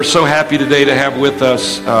We're so happy today to have with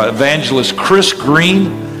us evangelist Chris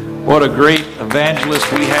Green. What a great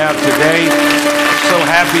evangelist we have today. So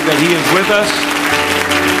happy that he is with us.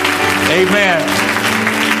 Amen.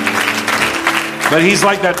 But he's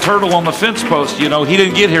like that turtle on the fence post, you know. He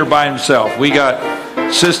didn't get here by himself. We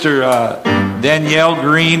got Sister Danielle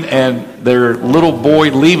Green and their little boy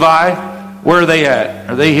Levi. Where are they at?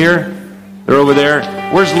 Are they here? They're over there.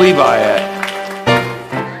 Where's Levi at?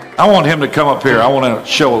 I want him to come up here. I want to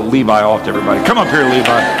show Levi off to everybody. Come up here,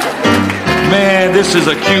 Levi. Man, this is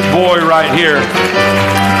a cute boy right here.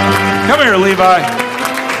 Come here, Levi.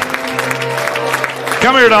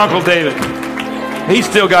 Come here to Uncle David. He's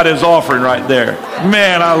still got his offering right there.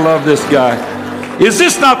 Man, I love this guy. Is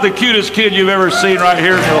this not the cutest kid you've ever seen right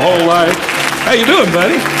here in your whole life? How you doing,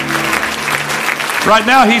 buddy? Right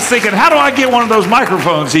now he's thinking, how do I get one of those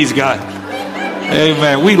microphones he's got?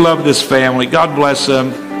 Amen. We love this family. God bless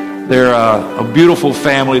them. They're a beautiful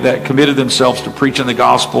family that committed themselves to preaching the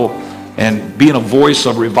gospel and being a voice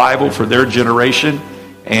of revival for their generation.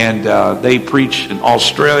 And they preach in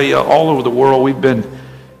Australia, all over the world. We've been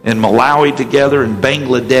in Malawi together, in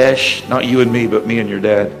Bangladesh. Not you and me, but me and your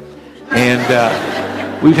dad.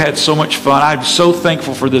 And we've had so much fun. I'm so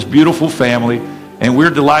thankful for this beautiful family. And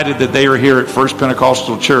we're delighted that they are here at First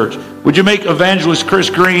Pentecostal Church. Would you make evangelist Chris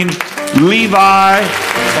Green, Levi,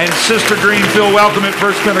 and Sister Green feel welcome at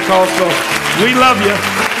First Pentecostal? We love you.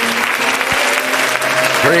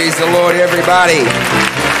 Praise the Lord, everybody.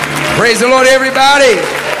 Praise the Lord, everybody.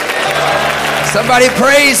 Somebody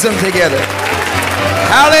praise them together.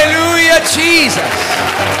 Hallelujah, Jesus.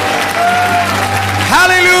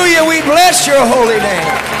 Hallelujah, we bless your holy name.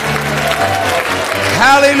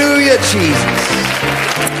 Hallelujah, Jesus.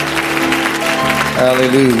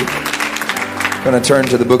 Hallelujah. I'm going to turn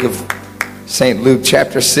to the book of St. Luke,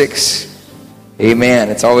 chapter 6. Amen.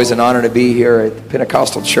 It's always an honor to be here at the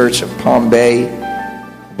Pentecostal Church of Palm Bay.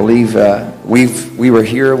 I believe we were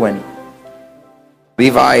here when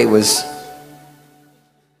Levi was,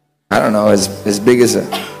 I don't know, as big as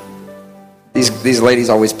these ladies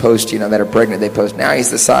always post, you know, that are pregnant. They post, now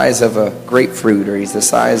he's the size of a grapefruit, or he's the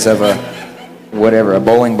size of a whatever, a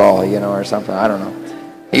bowling ball, you know, or something. I don't know.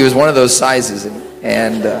 He was one of those sizes,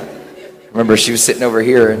 and I remember she was sitting over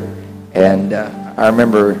here, and I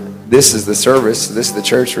remember this is the service, this is the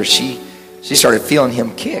church where she started feeling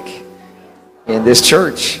him kick in this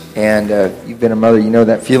church. And you've been a mother, you know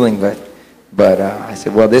that feeling, but I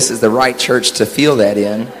said, well, this is the right church to feel that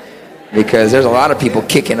in, because there's a lot of people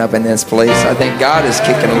kicking up in this place. I think God is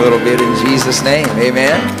kicking a little bit in Jesus' name.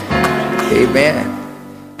 Amen. Amen.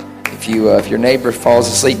 If your neighbor falls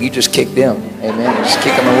asleep, you just kick them. Amen. Just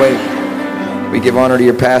kick them away. We give honor to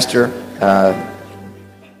your pastor.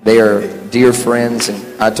 They are dear friends,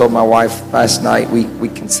 and I told my wife last night we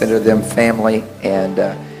consider them family, and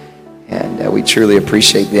we truly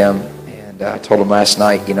appreciate them. And I told them last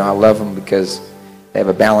night, you know, I love them because they have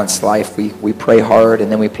a balanced life. We pray hard,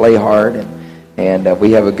 and then we play hard, and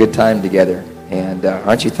we have a good time together. And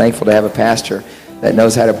aren't you thankful to have a pastor that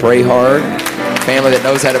knows how to pray hard? Family that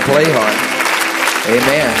knows how to play hard.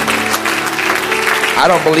 Amen. I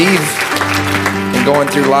don't believe in going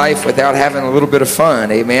through life without having a little bit of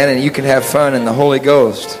fun. Amen. And you can have fun in the Holy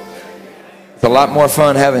Ghost. It's a lot more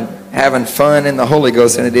fun having fun in the Holy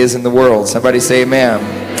Ghost than it is in the world. Somebody say amen.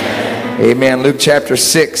 Amen. Luke chapter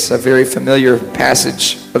 6, a very familiar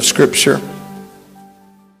passage of Scripture.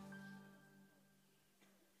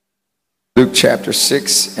 Luke chapter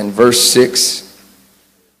 6 and verse 6.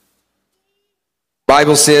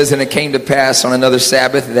 Bible says, and it came to pass on another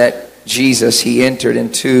Sabbath that Jesus, he entered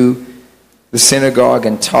into the synagogue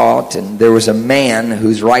and taught, and there was a man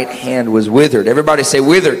whose right hand was withered. Everybody say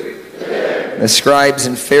withered. The scribes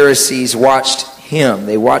and Pharisees watched him.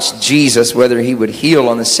 They watched Jesus, whether he would heal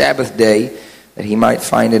on the Sabbath day, that he might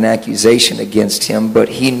find an accusation against him. But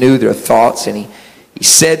he knew their thoughts, and he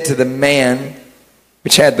said to the man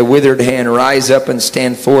which had the withered hand, rise up and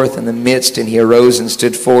stand forth in the midst. And he arose and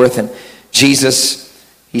stood forth, and Jesus,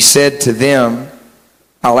 he said to them,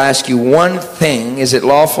 I'll ask you one thing. Is it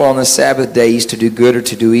lawful on the Sabbath days to do good or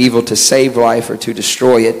to do evil, to save life or to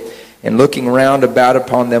destroy it? And looking round about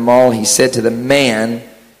upon them all, he said to the man,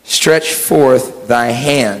 stretch forth thy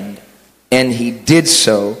hand. And he did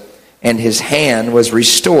so, and his hand was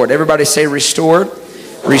restored. Everybody say restored.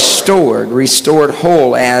 Restored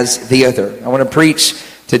whole as the other. I want to preach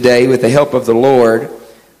today with the help of the Lord,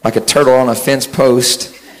 like a turtle on a fence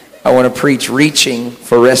post. I want to preach reaching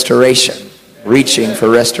for restoration. Reaching for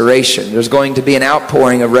restoration. There's going to be an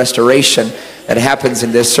outpouring of restoration that happens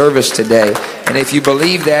in this service today. And if you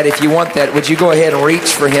believe that, if you want that, would you go ahead and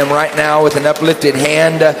reach for him right now with an uplifted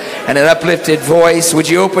hand and an uplifted voice? Would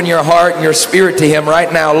you open your heart and your spirit to him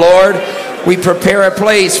right now? Lord, we prepare a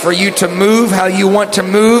place for you to move how you want to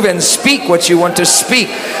move and speak what you want to speak.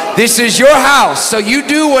 This is your house, so you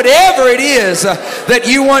do whatever it is that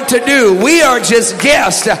you want to do. We are just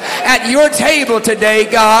guests at your table today,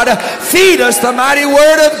 God. Feed us the mighty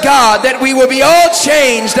word of God, that we will be all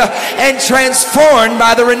changed and transformed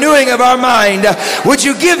by the renewing of our mind. Would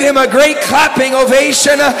you give him a great clapping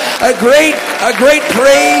ovation, a great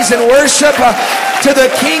praise and worship to the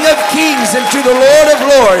King of Kings and to the Lord of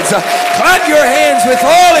Lords. Clap your hands with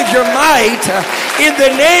all of your might in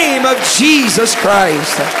the name of Jesus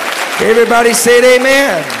Christ. Everybody say it,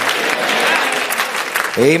 amen.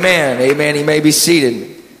 Amen. Amen. You may be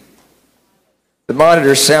seated. The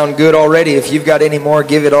monitors sound good already. If you've got any more,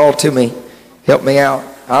 give it all to me. Help me out.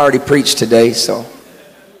 I already preached today, so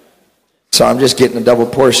I'm just getting a double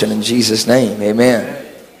portion in Jesus' name. Amen.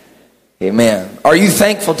 Amen. Are you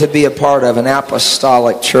thankful to be a part of an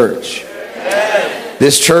apostolic church?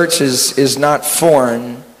 This church is not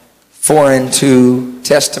foreign to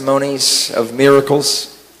testimonies of miracles.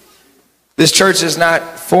 This church is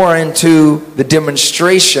not foreign to the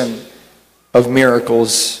demonstration of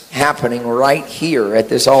miracles happening right here at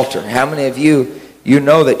this altar. How many of you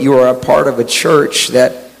know that you are a part of a church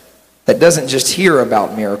that doesn't just hear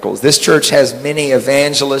about miracles? This church has many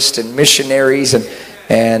evangelists and missionaries,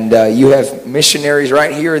 and you have missionaries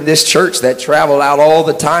right here in this church that travel out all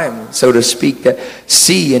the time, so to speak, that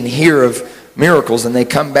see and hear of miracles, and they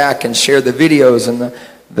come back and share the videos and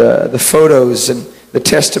the photos and the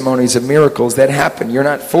testimonies of miracles that happen. You're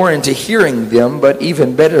not foreign to hearing them, but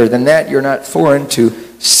even better than that, you're not foreign to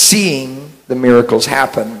seeing the miracles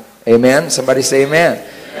happen. Amen? Somebody say amen.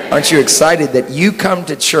 Aren't you excited that you come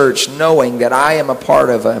to church knowing that I am a part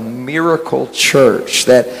of a miracle church,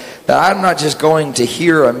 that I'm not just going to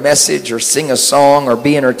hear a message or sing a song or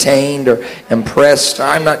be entertained or impressed.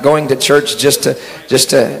 I'm not going to church just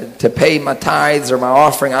to pay my tithes or my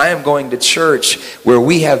offering. I am going to church where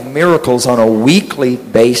we have miracles on a weekly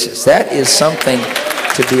basis. That is something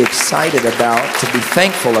to be excited about, to be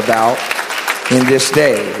thankful about in this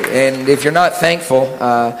day. And if you're not thankful,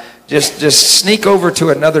 just sneak over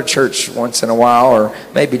to another church once in a while, or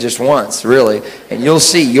maybe just once, really, and you'll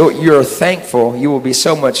see you're thankful. You will be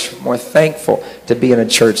so much more thankful to be in a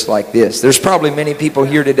church like this. There's probably many people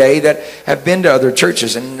here today that have been to other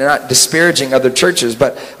churches, and not disparaging other churches,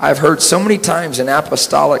 but I've heard so many times in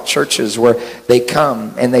apostolic churches where they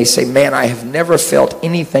come and they say, man, I have never felt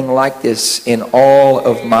anything like this in all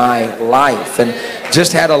of my life. And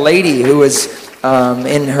just had a lady who was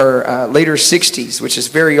in her later 60s, which is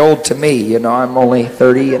very old to me. You know, I'm only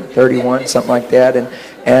 30 and 31, something like that.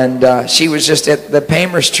 And she was just at the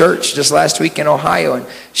Pamers Church just last week in Ohio. And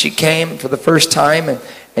she came for the first time.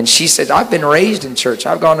 And she said, I've been raised in church.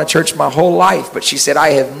 I've gone to church my whole life. But she said,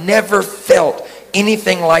 I have never felt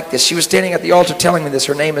anything like this. She was standing at the altar telling me this.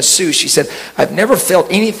 Her name is Sue. She said, I've never felt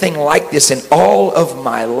anything like this in all of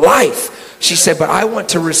my life. She said, but I want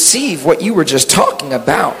to receive what you were just talking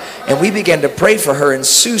about. And we began to pray for her, and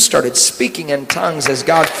Sue started speaking in tongues as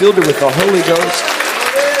God filled her with the Holy Ghost.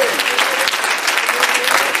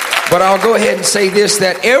 But I'll go ahead and say this,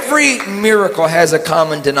 that every miracle has a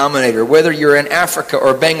common denominator. Whether you're in Africa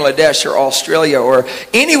or Bangladesh or Australia or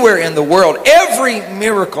anywhere in the world, every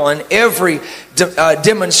miracle and every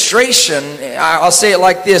demonstration, I'll say it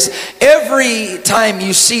like this, every time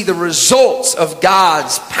you see the results of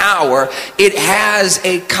God's power, it has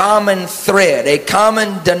a common thread, a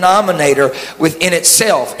common denominator within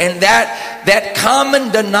itself. And that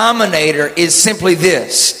common denominator is simply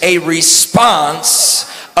this, a response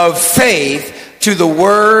of faith to the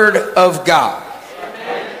Word of God.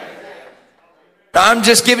 I'm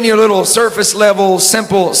just giving you a little surface level,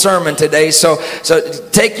 simple sermon today. So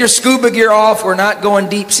take your scuba gear off. We're not going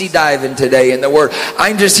deep sea diving today in the Word.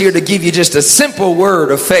 I'm just here to give you just a simple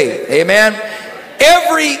word of faith. Amen.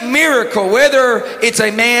 Every miracle, whether it's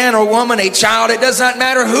a man or woman, a child, it does not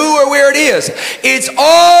matter who or where it is. It's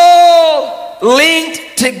all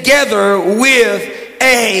linked together with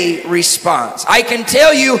a response. I can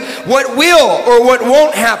tell you what will or what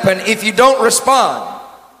won't happen if you don't respond.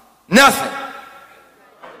 Nothing.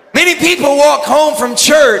 Many people walk home from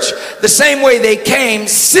church the same way they came,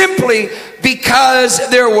 simply because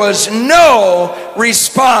there was no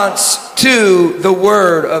response to the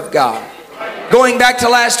Word of God. Going back to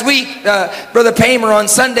last week, Brother Paymer on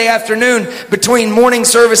Sunday afternoon, between morning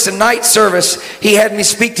service and night service, he had me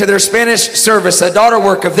speak to their Spanish service, a daughter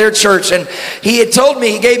work of their church. And he had told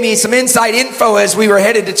me, he gave me some inside info as we were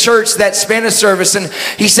headed to church, that Spanish service. And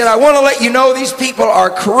he said, I want to let you know these people are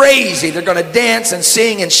crazy. They're going to dance and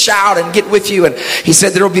sing and shout and get with you. And he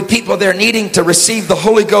said there will be people there needing to receive the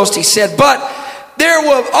Holy Ghost. He said, but there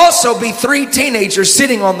will also be 3 teenagers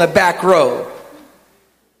sitting on the back row.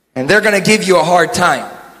 And they're going to give you a hard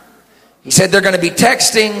time. He said they're going to be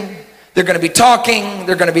texting, they're going to be talking,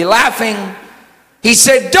 they're going to be laughing. He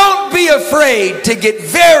said, don't be afraid to get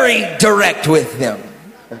very direct with them.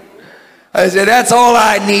 I said, that's all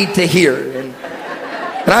I need to hear.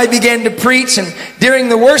 And I began to preach, and during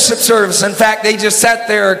the worship service, in fact, they just sat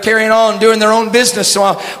there carrying on, doing their own business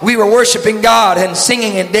while we were worshiping God and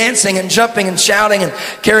singing and dancing and jumping and shouting and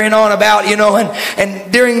carrying on about,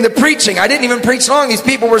 and during the preaching, I didn't even preach long. These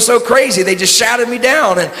people were so crazy. They just shouted me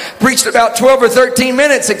down and preached about 12 or 13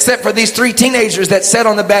 minutes, except for these 3 teenagers that sat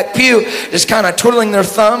on the back pew, just kind of twiddling their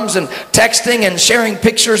thumbs and texting and sharing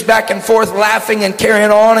pictures back and forth, laughing and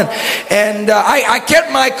carrying on. And I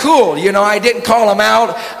kept my cool. I didn't call them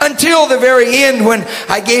out until the very end, when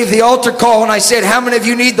I gave the altar call and I said, how many of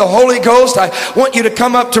you need the Holy Ghost? I want you to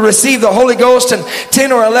come up to receive the Holy Ghost. And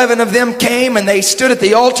 10 or 11 of them came, and they stood at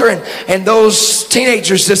the altar, and those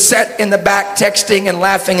teenagers just sat in the back texting and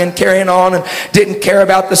laughing and carrying on and didn't care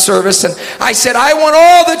about the service. And I said, I want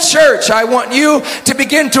all the church, I want you to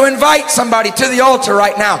begin to invite somebody to the altar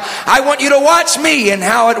right now. I want you to watch me and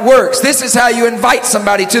how it works. This is how you invite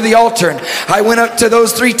somebody to the altar. And I went up to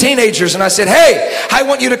those 3 teenagers and I said, hey, I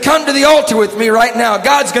want you to come to the altar with me right now.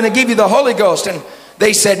 God's going to give you the Holy Ghost. And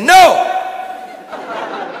they said, no.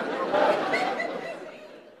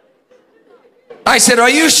 I said, are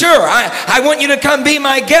you sure? I want you to come be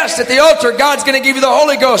my guest at the altar. God's going to give you the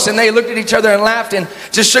Holy Ghost. And they looked at each other and laughed and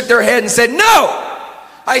just shook their head and said, no.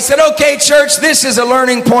 I said, okay, church, this is a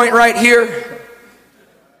learning point right here.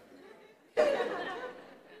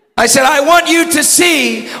 I said, I want you to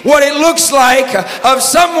see what it looks like of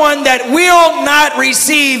someone that will not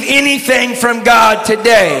receive anything from God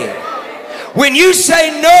today. When you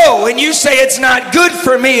say no, and you say it's not good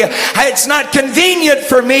for me, it's not convenient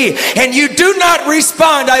for me, and you do not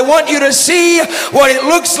respond, I want you to see what it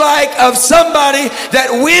looks like of somebody that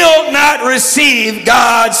will not receive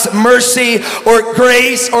God's mercy or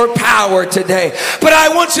grace or power today. But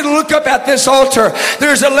I want you to look up at this altar.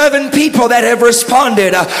 There's 11 people that have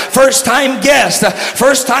responded. First-time guests,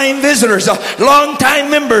 first-time visitors,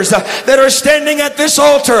 long-time members that are standing at this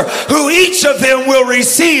altar, who each of them will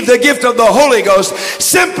receive the gift of the Holy Ghost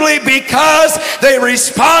simply because they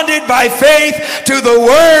responded by faith to the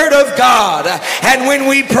Word of God. And when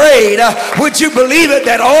we prayed, would you believe it,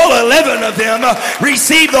 that all 11 of them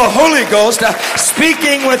received the Holy Ghost,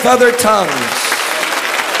 speaking with other tongues.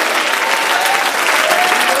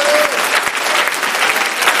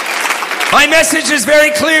 My message is very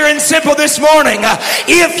clear and simple this morning.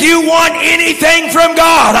 If you want anything from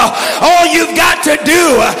God, all you've got to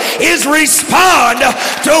do is respond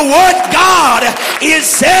to what God is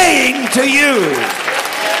saying to you.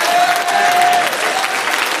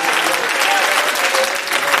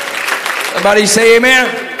 Somebody say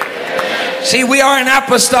amen. See, we are an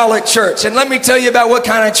apostolic church, and let me tell you about what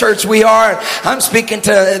kind of church we are. I'm speaking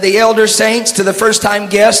to the elder saints, to the first-time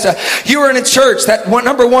guests. You are in a church that,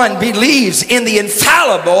 number one, believes in the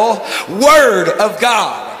infallible Word of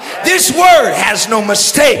God. This Word has no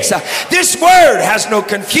mistakes. This Word has no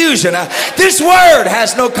confusion. This Word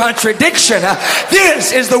has no contradiction.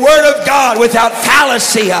 This is the Word of God without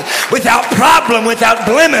fallacy, without problem, without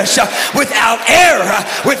blemish, without error,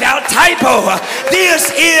 without typo.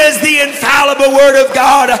 This is the infallible Word of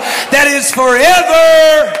God that is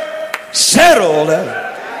forever settled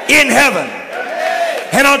in heaven.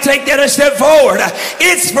 And I'll take that a step forward.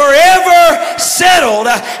 It's forever settled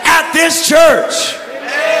at this church.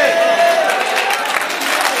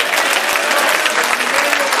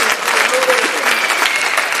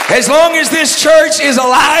 As long as this church is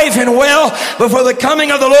alive and well before the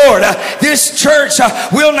coming of the Lord, this church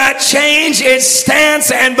will not change its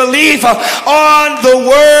stance and belief on the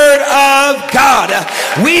Word of God.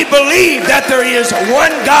 We believe that there is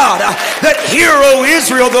one God, that hear, O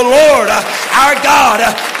Israel, the Lord our God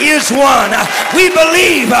is one. We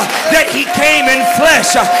believe that He came in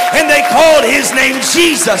flesh, and they called His name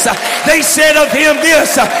Jesus. They said of Him,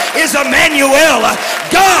 this is Emmanuel,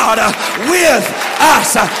 God with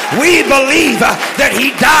us. We believe that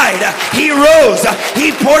he died, he rose,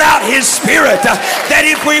 he poured out his spirit, that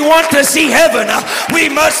if we want to see heaven,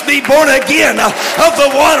 we must be born again of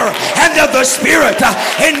the water and of the spirit.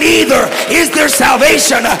 And neither is there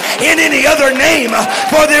salvation in any other name,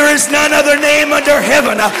 for there is none other name under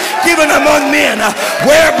heaven given among men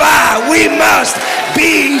whereby we must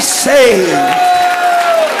be saved.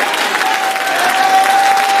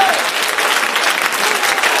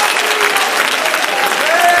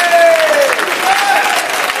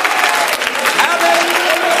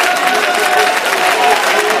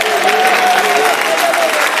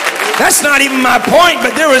 That's not even my point,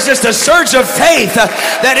 but there was just a surge of faith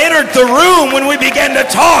that entered the room when we began to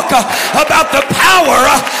talk about the power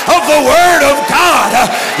of the Word of God.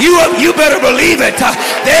 You better believe it.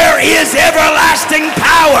 There is everlasting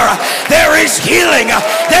power. There is healing.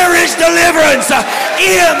 There is deliverance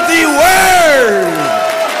in the Word.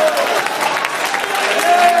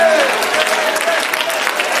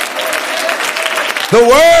 The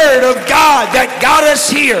Word of God that got us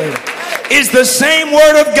here is the same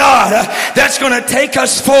Word of God that's going to take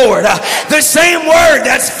us forward. The same Word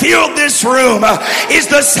that's filled this room is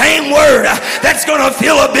the same Word that's going to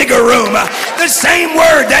fill a bigger room. The same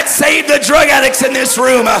Word that saved the drug addicts in this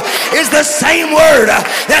room is the same Word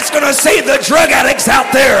that's going to save the drug addicts out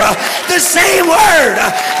there. The same Word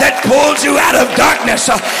that pulls you out of darkness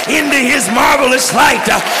into His marvelous light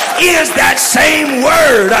is that same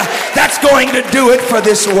Word that's going to do it for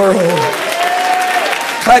this world.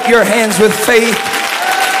 Clap your hands with faith.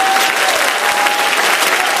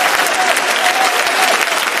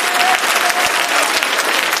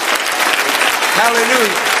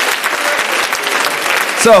 Hallelujah.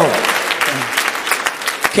 So,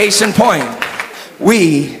 case in point,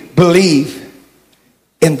 we believe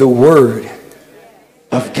in the Word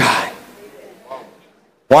of God.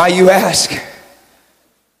 Why, you ask?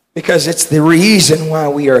 Because it's the reason why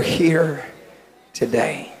we are here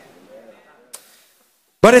today.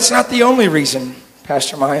 But it's not the only reason,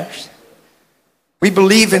 Pastor Myers. We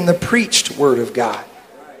believe in the preached Word of God,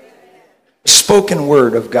 the spoken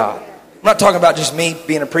Word of God. I'm not talking about just me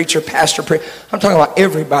being a preacher, pastor. I'm talking about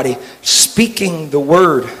everybody speaking the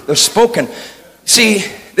Word, the spoken. See,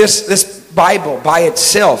 this Bible by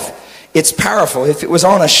itself, it's powerful. If it was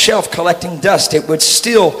on a shelf collecting dust, it would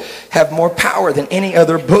still have more power than any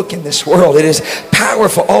other book in this world. It is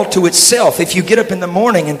powerful all to itself. If you get up in the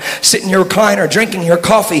morning and sit in your recliner drinking your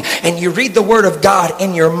coffee and you read the Word of God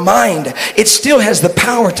in your mind, it still has the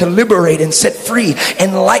power to liberate and set free,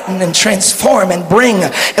 enlighten and transform and bring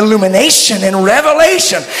illumination and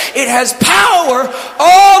revelation. It has power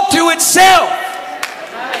all to itself.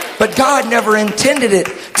 But God never intended it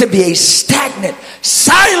to be a stagnant,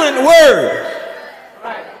 silent word.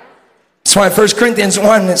 That's why 1 Corinthians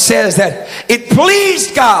 1 it says that it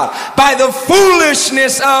pleased God by the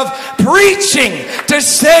foolishness of preaching to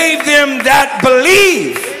save them that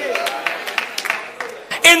believe.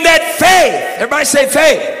 In that faith, everybody say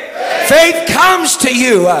faith. Faith comes to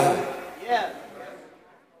you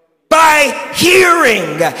by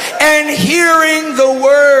hearing, and hearing the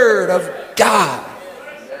Word of God.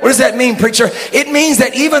 What does that mean, preacher? It means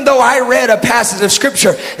that even though I read a passage of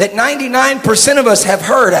Scripture that 99% of us have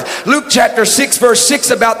heard, Luke chapter 6 verse 6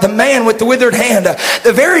 about the man with the withered hand,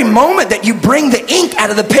 the very moment that you bring the ink out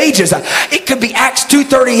of the pages, it could be Acts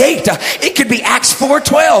 2:38, it could be Acts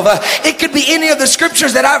 4:12, it could be any of the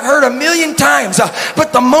Scriptures that I've heard a million times,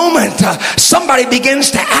 but the moment somebody begins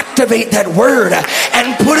to activate that Word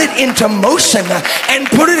and put it into motion and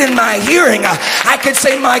put it in my hearing, I could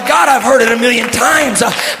say, my God, I've heard it a million times,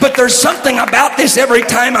 but there's something about this every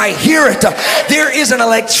time I hear it. There is an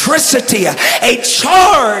electricity, a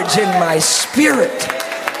charge in my spirit.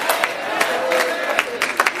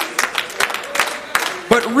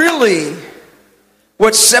 But really,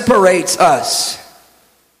 what separates us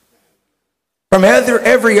from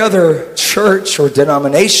every other church or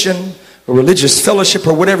denomination or religious fellowship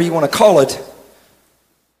or whatever you want to call it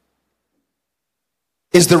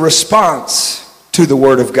is the response to the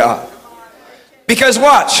Word of God. Because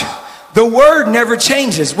watch, the Word never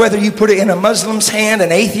changes. Whether you put it in a Muslim's hand,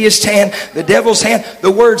 an atheist's hand, the devil's hand,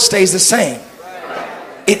 the Word stays the same.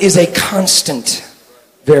 It is a constant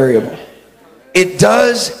variable. It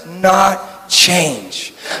does not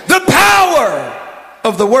change. The power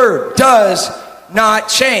of the Word does not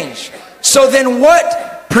change. So then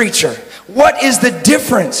what, preacher? What is the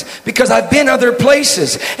difference? Because I've been other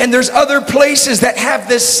places, and there's other places that have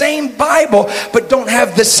this same Bible but don't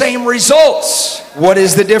have the same results. What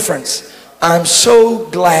is the difference? I'm so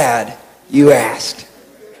glad you asked.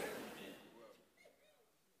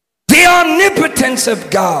 The omnipotence of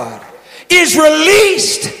God is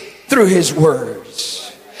released through his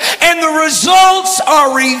words. And the results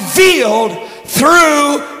are revealed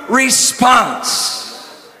through response.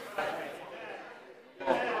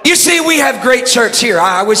 You see, we have great church here.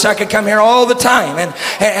 I wish I could come here all the time.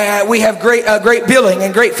 And we have great building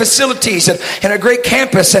and great facilities and a great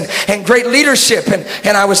campus and great leadership.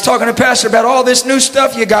 And I was talking to Pastor about all this new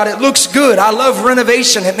stuff you got. It looks good. I love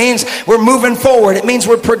renovation. It means we're moving forward. It means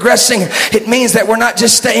we're progressing. It means that we're not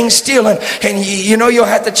just staying still. And you know, you'll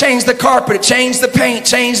have to change the carpet, change the paint,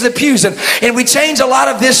 change the pews. And we change a lot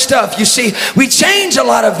of this stuff. You see, we change a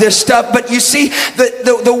lot of this stuff. But you see,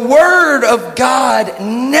 the Word of God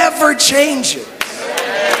never changes.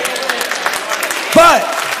 But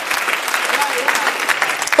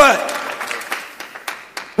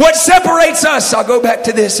what separates us, I'll go back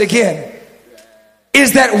to this again,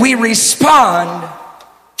 is that we respond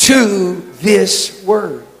to this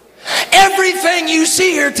word. Everything you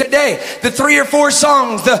see here today, the 3 or 4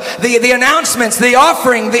 songs, the announcements, the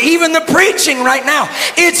offering, even the preaching right now,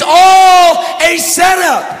 it's all a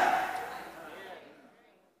setup.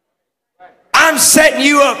 I'm setting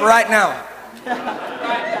you up right now.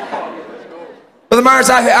 Brother Myers,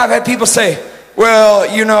 I've had people say,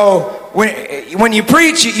 well, you know, when you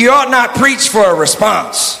preach, you ought not preach for a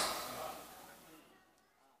response.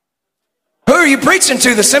 Who are you preaching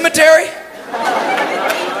to, the cemetery?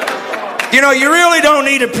 You know, you really don't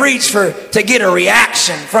need to preach to get a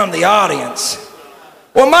reaction from the audience.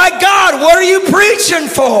 Well, my God, what are you preaching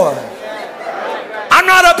for? I'm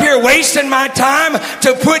not up here wasting my time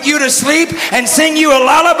to put you to sleep and sing you a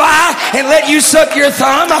lullaby and let you suck your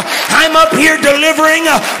thumb. I'm up here delivering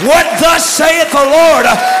what thus saith the Lord,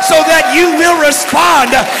 so that you will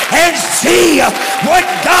respond and see what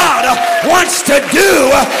God wants to do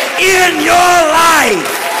in your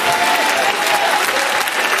life.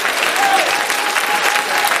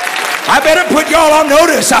 I better put y'all on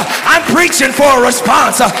notice. I'm preaching for a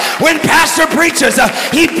response. When Pastor preaches,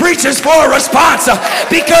 he preaches for a response,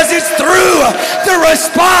 because it's through the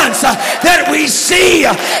response that we see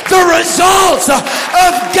the results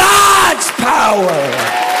of God's power.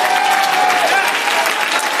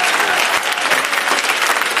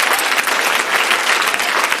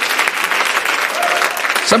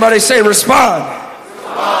 Somebody say respond.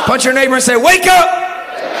 Punch your neighbor and say, wake up.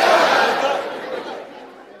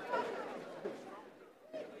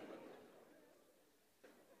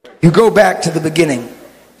 You go back to the beginning.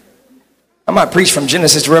 I might preach from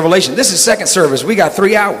Genesis to Revelation. This is second service. We got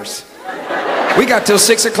 3 hours. We got till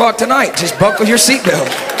 6 o'clock tonight. Just buckle your seatbelt.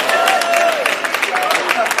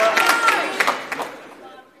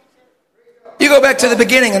 You go back to the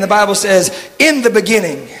beginning and the Bible says, in the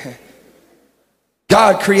beginning,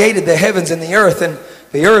 God created the heavens and the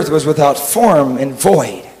earth was without form and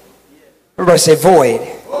void. Everybody say void.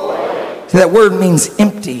 So that word means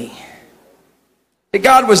empty.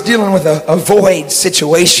 God was dealing with a void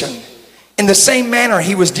situation. In the same manner,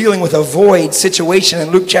 he was dealing with a void situation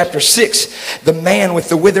in Luke chapter 6. The man with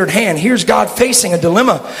the withered hand. Here's God facing a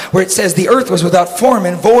dilemma where it says the earth was without form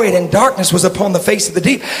and void and darkness was upon the face of the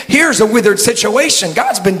deep. Here's a withered situation.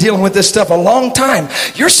 God's been dealing with this stuff a long time.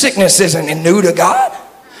 Your sickness isn't new to God.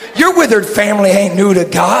 Your withered family ain't new to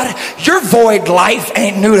God. Your void life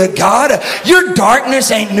ain't new to God. Your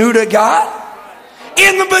darkness ain't new to God.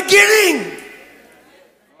 In the beginning,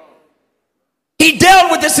 he dealt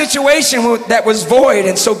with the situation that was void,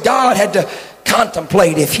 and so God had to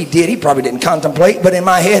contemplate. If he did, he probably didn't contemplate, but in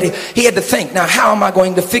my head, he had to think, now how am I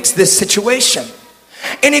going to fix this situation?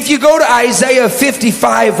 And if you go to Isaiah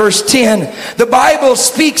 55 verse 10, the Bible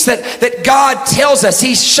speaks that God tells us,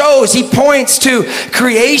 he points to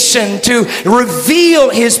creation to reveal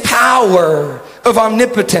his power of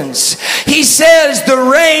omnipotence. He says the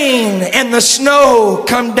rain and the snow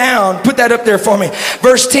come down. Put that up there for me.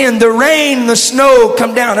 Verse 10, the rain, the snow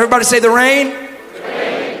come down. Everybody say the rain. The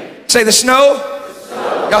rain. Say the snow. The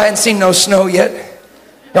snow. Y'all hadn't seen no snow yet.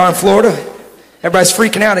 Y'all in Florida. Everybody's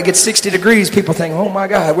freaking out. It gets 60 degrees. People think, oh my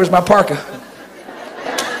God, where's my parka?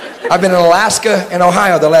 I've been in Alaska and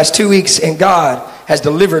Ohio the last 2 weeks, and God has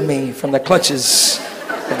delivered me from the clutches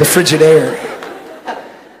of the frigid air.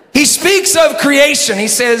 He speaks of creation. He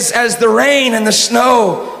says, as the rain and the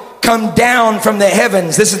snow come down from the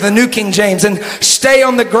heavens, this is the New King James, and stay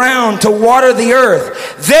on the ground to water the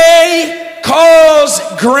earth, they cause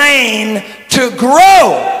grain to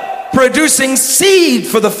grow, producing seed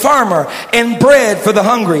for the farmer and bread for the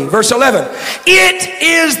hungry. Verse 11, it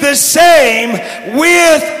is the same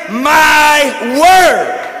with my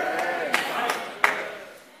word.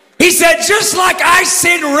 He said, just like I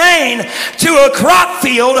send rain to a crop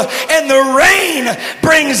field, and the rain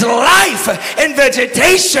brings life and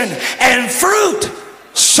vegetation and fruit,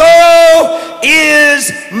 so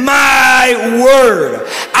is my word.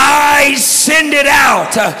 I send it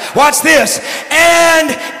out. Watch this.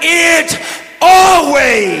 And it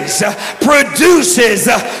always produces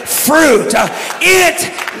fruit. It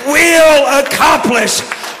will accomplish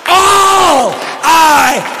all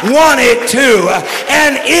I want it to,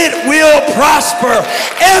 and it will prosper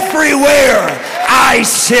everywhere I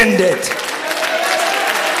send it.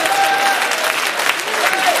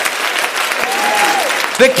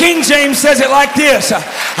 The King James says it like this: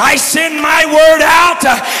 I send my word out,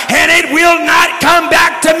 and it will not come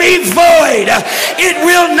back to me void. It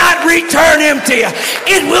will not return empty.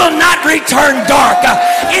 It will not return dark.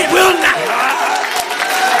 It will not.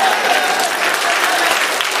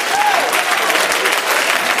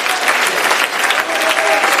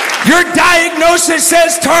 Your diagnosis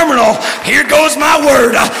says terminal. Here goes my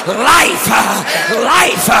word. Life.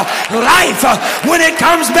 When it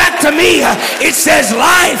comes back to me, it says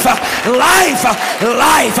life.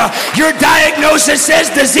 Your diagnosis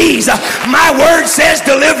says disease. My word says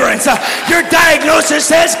deliverance. Your diagnosis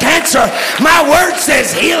says cancer. My word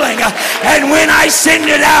says healing. And when I send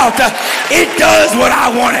it out, it does what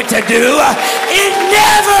I want it to do.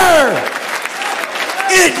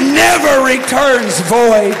 It never returns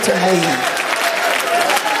void to me.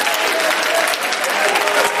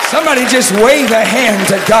 Somebody just wave a hand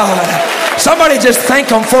to God. Somebody just thank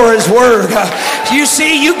Him for His word. You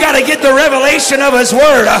see, you got to get the revelation of His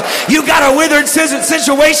word. You got a withered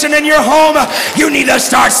situation in your home. You need to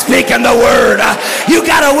start speaking the word. You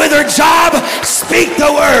got a withered job. Speak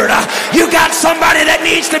the word. You got somebody that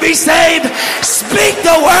needs to be saved. Speak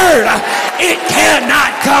the word. It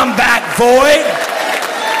cannot come back void.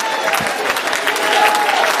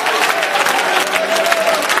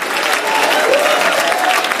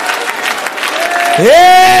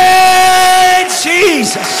 Hey,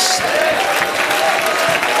 Jesus.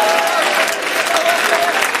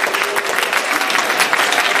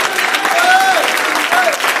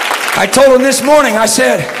 I told him this morning, I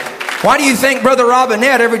said, why do you think Brother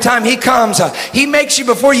Robinette, every time he comes, he makes you,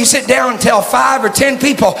 before you sit down, tell 5 or 10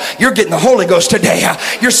 people, you're getting the Holy Ghost today.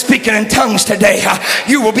 You're speaking in tongues today.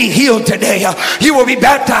 You will be healed today. You will be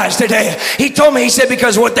baptized today. He told me, he said,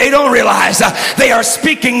 because what they don't realize, they are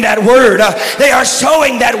speaking that word. They are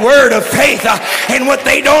showing that word of faith. And what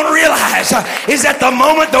they don't realize is that the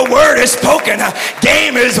moment the word is spoken,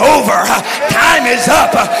 game is over. Time is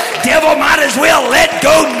up. Devil might as well let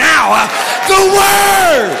go now. The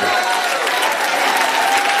word.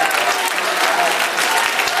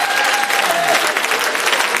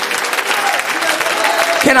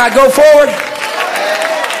 Can I go forward?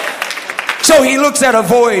 So he looks at a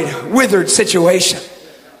void, withered situation.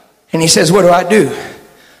 And he says, what do?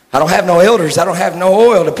 I don't have no elders. I don't have no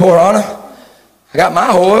oil to pour on them. I got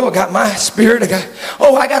my oil. I got my spirit. I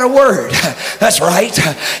got a word. That's right.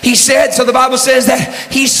 He said, so the Bible says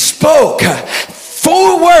that he spoke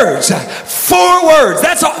 4 words. 4 words.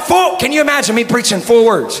 That's all. 4. Can you imagine me preaching 4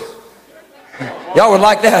 words? Y'all would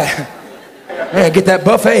like that. Yeah, get that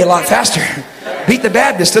buffet a lot faster. Beat the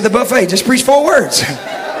Baptist to the buffet. Just preach 4 words.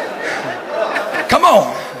 Come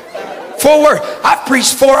on. 4 words. I've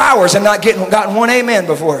preached 4 hours and not gotten one amen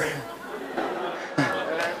before.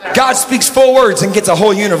 God speaks 4 words and gets a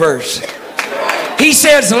whole universe. He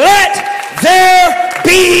says, let there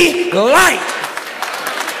be light.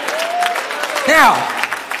 Now,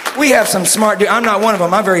 we have some smart dudes. I'm not one of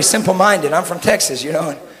them. I'm very simple-minded. I'm from Texas, you know.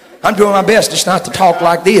 And I'm doing my best just not to talk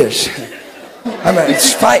like this.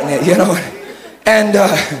 It's fighting it, you know. And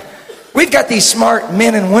we've got these smart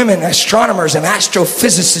men and women, astronomers and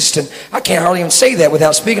astrophysicists, and I can't hardly even say that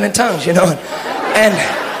without speaking in tongues, you know. And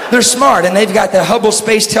they're smart, and they've got the Hubble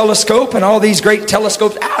Space Telescope and all these great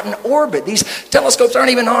telescopes out in orbit. These telescopes aren't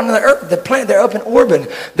even on the Earth, the planet. They're up in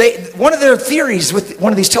orbit. One of their theories with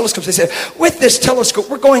one of these telescopes, they said, with this telescope,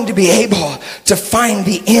 we're going to be able to find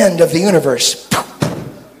the end of the universe.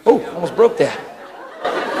 Oh, almost broke that.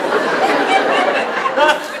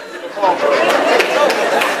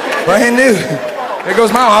 Brand new. There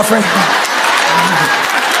goes my offering.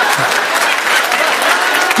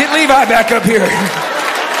 Get Levi back up here.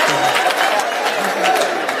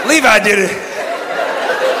 Levi did it.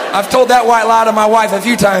 I've told that white lie to my wife a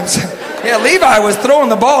few times. Yeah, Levi was throwing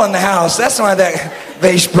the ball in the house. That's why that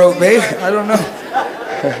vase broke, babe. I don't know.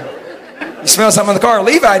 You smell something in the car?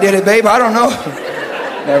 Levi did it, babe. I don't know.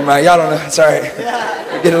 Never mind. Y'all don't know. It's all right.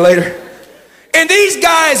 We'll get it later. And these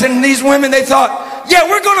guys and these women, they thought, yeah,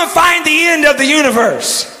 we're going to find the end of the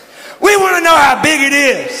universe. We want to know how big it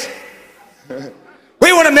is.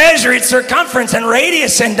 We want to measure its circumference and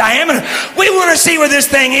radius and diameter. We want to see where this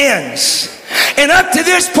thing ends. And up to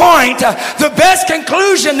this point, the best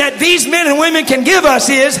conclusion that these men and women can give us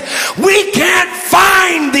is we can't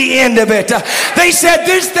find the end of it. They said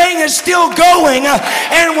this thing is still going,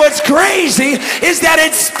 and what's crazy is that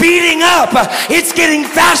it's speeding up. It's getting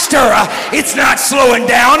faster. It's not slowing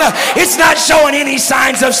down. It's not showing any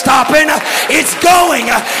signs of stopping. It's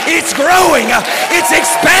going. It's growing. It's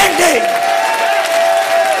expanding.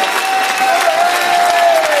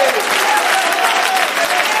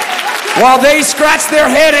 While they scratch their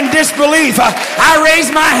head in disbelief, I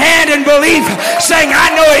raise my hand in belief, saying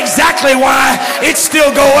I know exactly why it's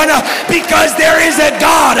still going, because there is a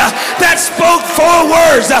God that spoke 4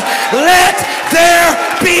 words, let there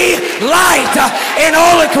be light, and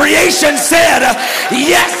all of creation said,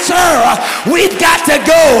 yes sir, we've got to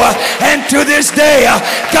go. And to this day,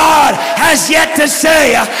 God has yet to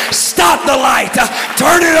say, stop the light,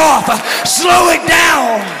 turn it off, slow it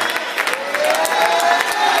down.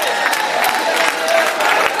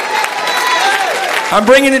 I'm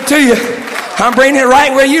bringing it to you. I'm bringing it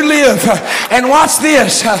right where you live. And watch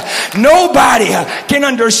this. Nobody can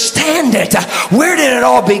understand it. Where did it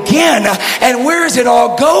all begin? And where is it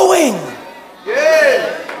all going?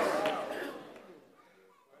 Yeah.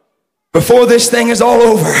 Before this thing is all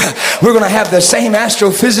over, we're going to have the same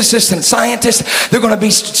astrophysicists and scientists. They're going to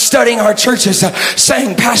be studying our churches,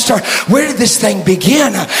 saying, Pastor, where did this thing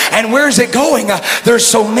begin? And where is it going? There's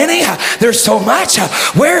so many. There's so much.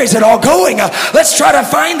 Where is it all going? Let's try to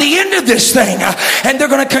find the end of this thing. And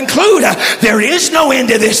they're going to conclude there is no end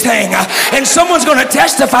to this thing. And someone's going to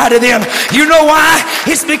testify to them. You know why?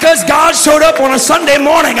 It's because God showed up on a Sunday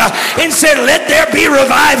morning and said, let there be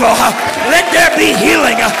revival. Let there be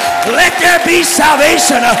healing. Let there be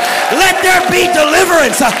salvation. Let there be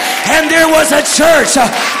deliverance. And there was a church,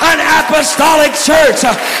 an apostolic church,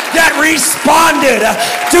 that responded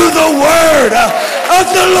to the word of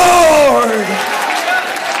the Lord.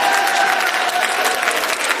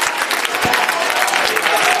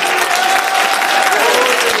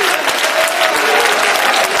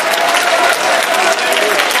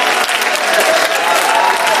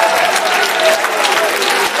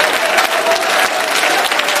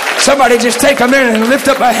 Somebody just take a minute and lift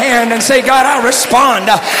up a hand and say, God, I respond.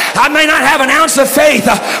 I may not have an ounce of faith,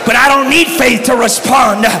 but I don't need faith to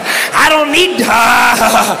respond. I don't need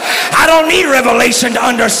revelation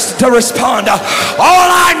to respond. All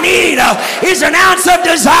I need is an ounce of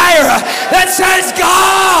desire that says,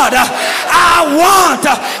 God, I want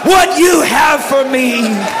what you have for me.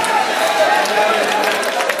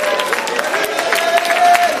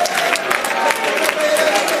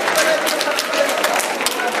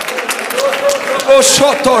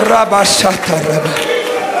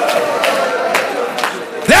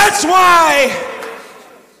 That's why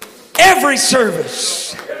every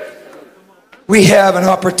service we have an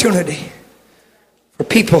opportunity for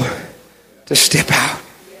people to step out.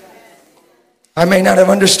 I may not have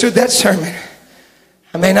understood that sermon.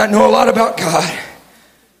 I may not know a lot about God,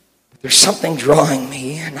 but there's something drawing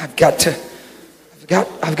me, and I've got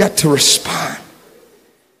to respond.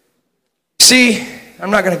 See,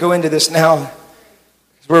 I'm not going to go into this now.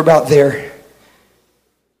 We're about there.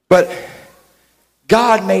 But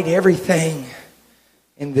God made everything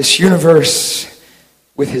in this universe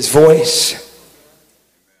with his voice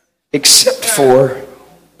except for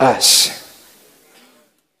us.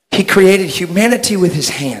 He created humanity with his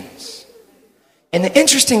hands. And the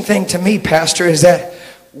interesting thing to me, Pastor, is that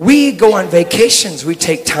we go on vacations, we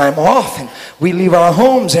take time off, and we leave our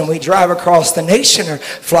homes and we drive across the nation or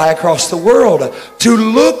fly across the world to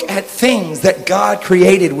look at things that God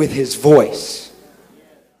created with his voice.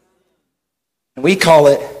 And we call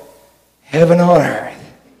it heaven on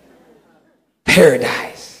earth,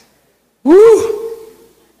 paradise. Woo!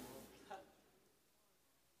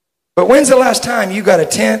 But when's the last time you got a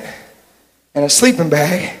tent and a sleeping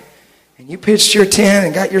bag, and you pitched your tent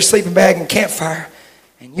and got your sleeping bag and campfire,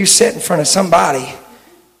 and you sat in front of somebody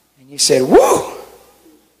and you said, whoa,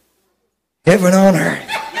 heaven on earth.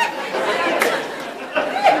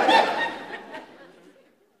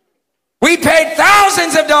 We paid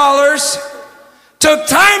thousands of dollars, took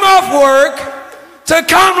time off work to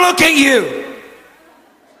come look at you.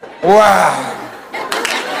 Wow.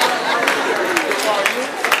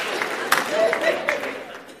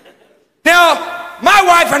 Now, my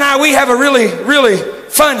wife and I, we have a really, really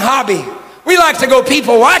fun hobby. We like to go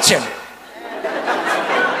people watching.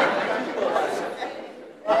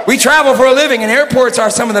 We travel for a living, and airports are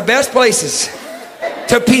some of the best places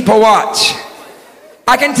to people watch.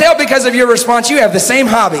 I can tell because of your response, you have the same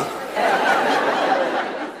hobby.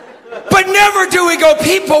 never do we go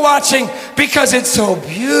people watching because it's so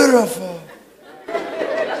beautiful.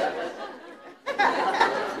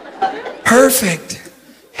 Perfect.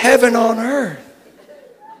 Heaven on earth.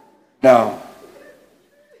 No.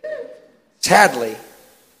 Sadly,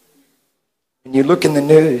 when you look in the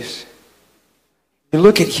news, you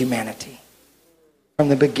look at humanity from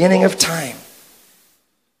the beginning of time,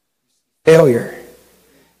 failure,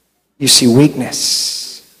 you see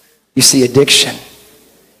weakness, you see addiction,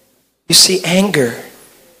 you see anger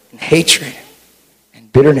and hatred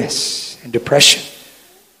and bitterness and depression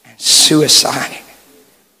and suicide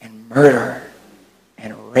and murder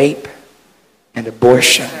and rape and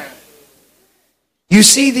abortion. You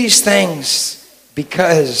see these things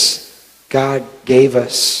because God gave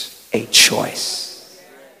us a choice.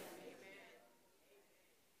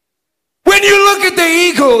 When you look at the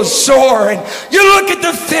eagles soar, and you look at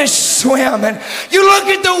the fish swim, and you look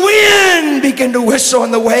at the wind begin to whistle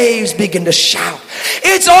and the waves begin to shout,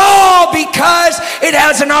 it's all because it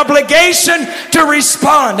has an obligation to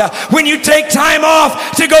respond. When you take time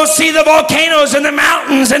off to go see the volcanoes and the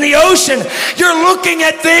mountains and the ocean, you're looking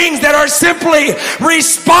at things that are simply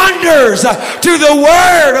responders to the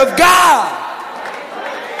Word of God.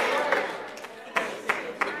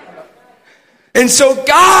 And so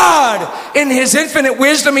God, in His infinite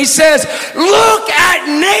wisdom, He says, look at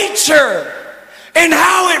nature and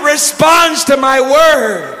how it responds to my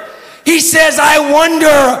word. He says, I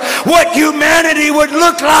wonder what humanity would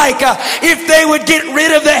look like if they would get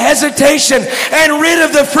rid of the hesitation and rid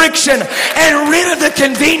of the friction and rid of the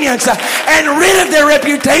convenience and rid of their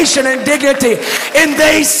reputation and dignity. And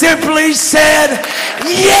they simply said,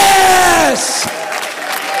 yes,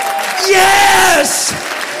 yes,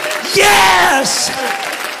 yes.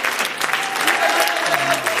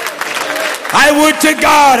 I would to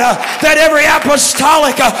God that every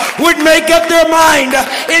apostolic would make up their mind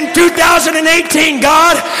in 2018,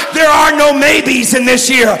 God, there are no maybes in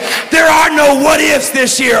this year. There are no what ifs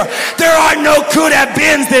this year. There are no could have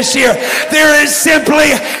beens this year. There is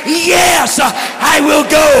simply, yes, I will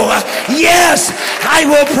go. Yes, I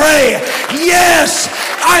will pray. Yes,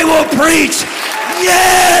 I will preach.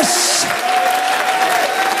 Yes.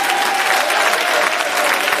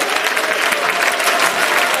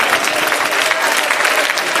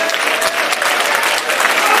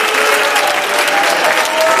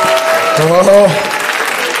 Oh,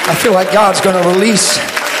 I feel like God's going to release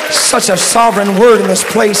such a sovereign word in this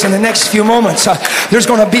place in the next few moments. There's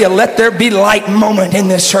going to be a let there be light moment in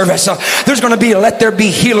this service. There's going to be a let there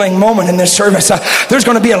be healing moment in this service. There's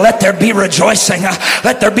going to be a let there be rejoicing.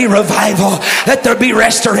 Let there be revival. Let there be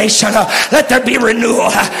restoration. Let there be renewal.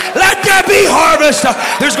 Let there be harvest.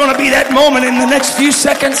 There's going to be that moment in the next few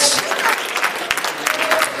seconds.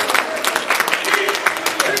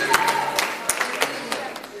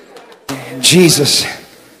 Jesus,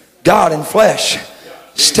 God in flesh,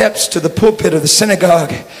 steps to the pulpit of the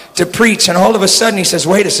synagogue to preach, and all of a sudden he says,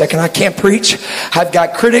 wait a second, I can't preach. I've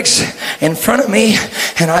got critics in front of me,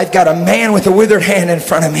 and I've got a man with a withered hand in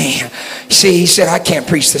front of me. See, he said, I can't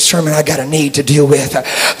preach this sermon. I got a need to deal with.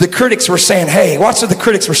 The critics were saying, hey, watch what the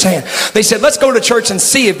critics were saying. They said, let's go to church and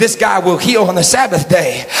see if this guy will heal on the Sabbath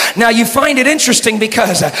day. Now you find it interesting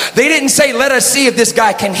because they didn't say, let us see if this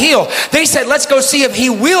guy can heal. They said, let's go see if he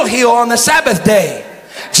will heal on the Sabbath day.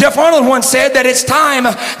 Jeff Arnold once said that it's time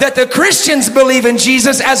that the Christians believe in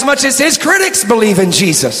Jesus as much as his critics believe in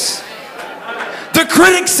Jesus. The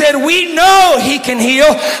critics said, we know he can heal.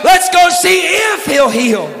 Let's go see if he'll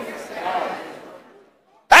heal.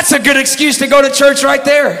 That's a good excuse to go to church right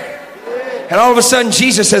there. And all of a sudden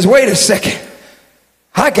Jesus says, wait a second.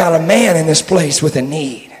 I got a man in this place with a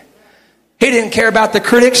need. He didn't care about the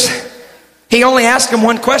critics. He only asked them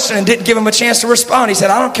one question and didn't give them a chance to respond. He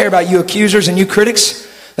said, I don't care about you accusers and you critics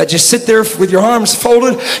that just sit there with your arms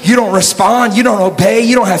folded. You don't respond. You don't obey.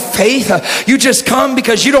 You don't have faith. You just come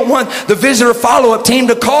because you don't want the visitor follow-up team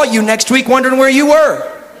to call you next week wondering where you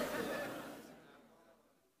were.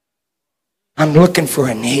 I'm looking for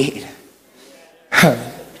a need.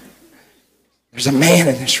 There's a man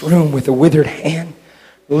in this room with a withered hand.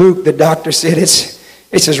 Luke, the doctor, said it's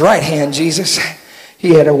his right hand, Jesus.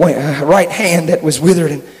 He had a right hand that was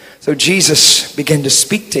withered. And so Jesus began to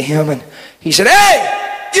speak to him. And he said, hey,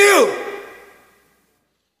 you.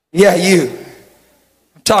 Yeah, you.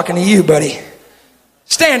 I'm talking to you, buddy.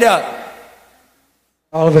 Stand up.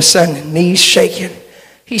 All of a sudden, knees shaking.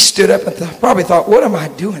 He stood up and probably thought, what am I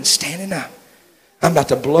doing standing up? I'm about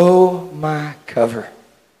to blow my cover.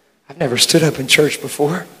 I've never stood up in church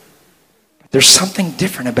before. But there's something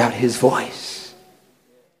different about his voice.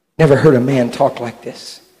 Never heard a man talk like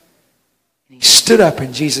this. And he stood up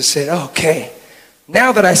and Jesus said, okay,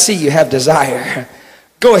 Now that I see you have desire,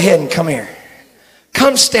 go ahead and come here.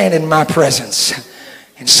 Come stand in my presence.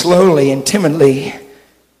 And slowly and timidly,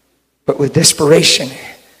 but with desperation,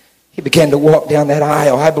 he began to walk down that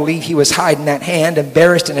aisle. I believe he was hiding that hand,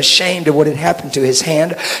 embarrassed and ashamed of what had happened to his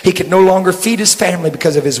hand. He could no longer feed his family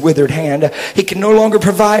because of his withered hand. He could no longer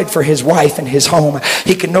provide for his wife and his home.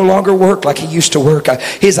 He could no longer work like he used to work.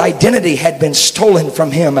 His identity had been stolen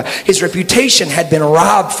from him. His reputation had been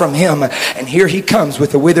robbed from him. And here he comes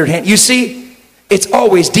with a withered hand. You see, it's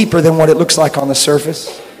always deeper than what it looks like on the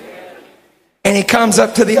surface. And he comes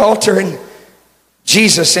up to the altar, and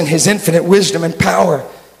Jesus, in his infinite wisdom and power,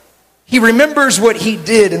 he remembers what he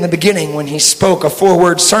did in the beginning when he spoke a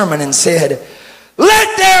 4-word sermon and said,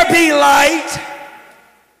 "Let there be light."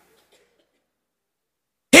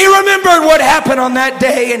 He remembered what happened on that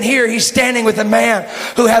day, and here he's standing with a man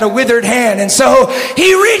who had a withered hand. And so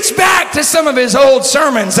he reached back to some of his old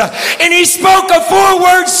sermons, and he spoke a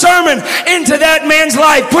 4-word sermon into that man's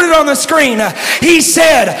life. Put it on the screen. He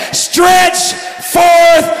said, "Stretch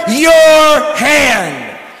forth your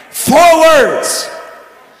hand." 4 words.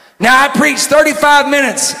 Now I preached 35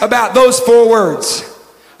 minutes about those 4 words.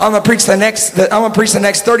 I'm going to preach the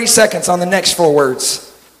next 30 seconds on the next 4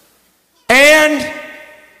 words. And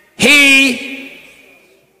he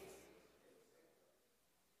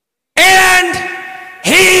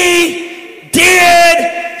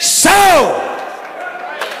did so.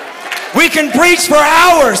 We can preach for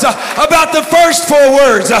hours about the first 4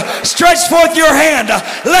 words. Stretch forth your hand.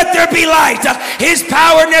 Let there be light. His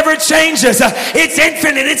power never changes. It's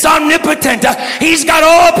infinite. It's omnipotent. He's got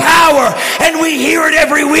all power, and we hear it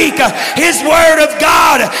every week. His word of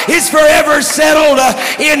God is forever settled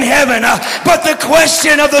in heaven. But the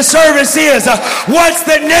question of the service is, what's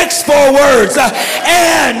the next 4 words?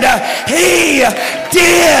 And he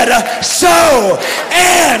did so.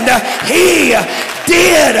 And he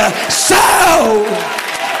did so.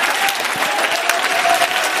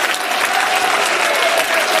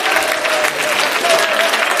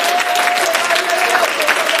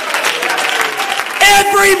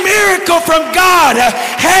 Every miracle from God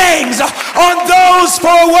hangs on those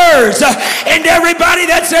 4 words. And everybody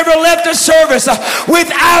that's ever left a service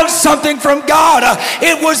without something from God,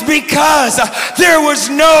 it was because there was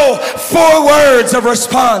no 4 words of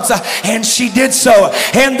response. And she did so,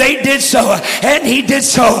 and they did so, and he did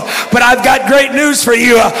so. But I've got great news for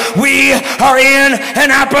you. We are in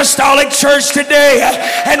an apostolic church today,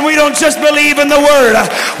 and we don't just believe in the word.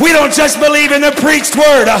 We don't just believe in the preached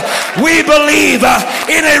word. We believe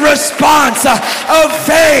in a response of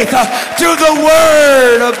faith to the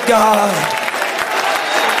word of God.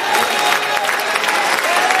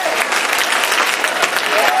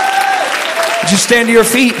 Would you stand to your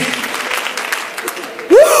feet?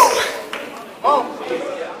 Woo!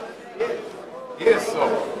 Yes,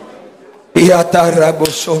 sir.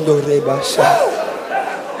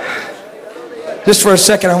 Just for a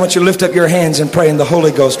second, I want you to lift up your hands and pray in the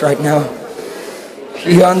Holy Ghost right now.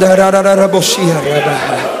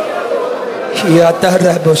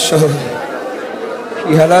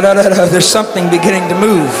 There's something beginning to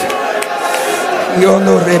move.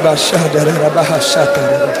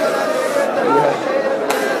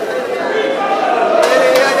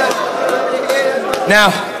 Now,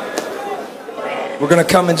 we're going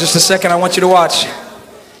to come in just a second. I want you to watch.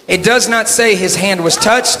 It does not say his hand was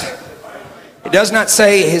touched. It does not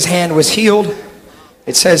say his hand was healed.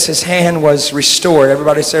 It says his hand was restored.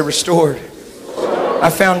 Everybody say restored. I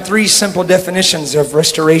found 3 simple definitions of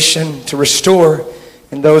restoration, to restore,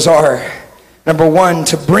 and those are, number 1,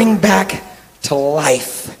 to bring back to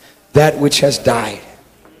life that which has died.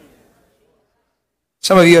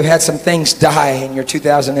 Some of you have had some things die in your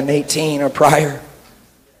 2018 or prior.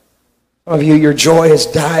 Some of you, your joy has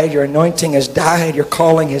died, your anointing has died, your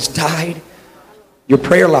calling has died, your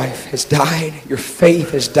prayer life has died, your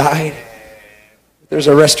faith has died. There's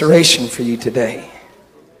a restoration for you today.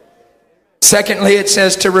 Secondly, it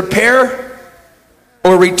says to repair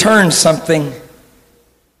or return something.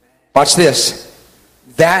 Watch this.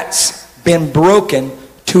 That's been broken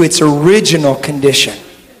to its original condition.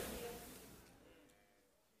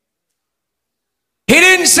 He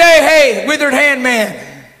didn't say, "Hey, withered hand man,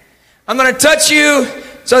 I'm going to touch you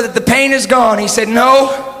so that the pain is gone." He said,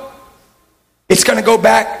 "No, it's going to go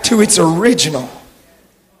back to its original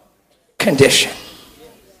condition."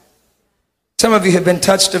 Some of you have been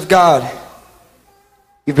touched of God.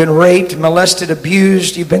 You've been raped, molested,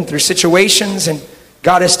 abused. You've been through situations, and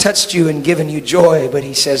God has touched you and given you joy. But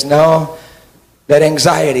he says, no, that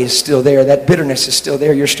anxiety is still there. That bitterness is still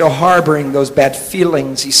there. You're still harboring those bad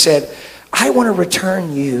feelings. He said, I want to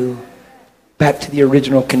return you back to the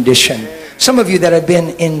original condition Some of you that have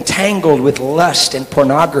been entangled with lust and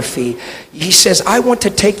pornography, he says, I want to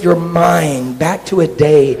take your mind back to a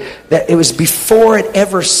day that it was before it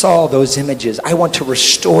ever saw those images. I want to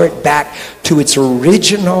restore it back to its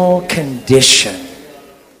original condition.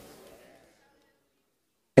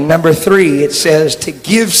 And number 3, it says to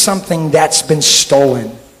give something that's been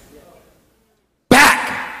stolen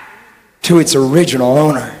back to its original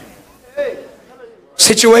owner.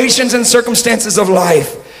 Situations and circumstances of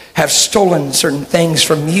life have stolen certain things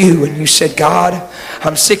from you, and you said, God,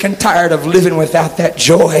 I'm sick and tired of living without that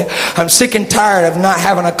joy. I'm sick and tired of not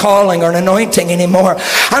having a calling or an anointing anymore.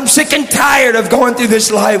 I'm sick and tired of going through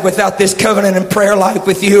this life without this covenant and prayer life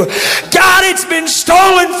with you. God, it's been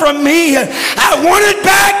stolen from me. I want it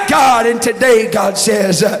back, God. And today God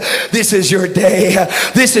says, this is your day.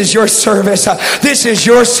 This is your service. This is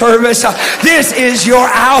your service. This is your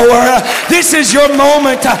hour. This is your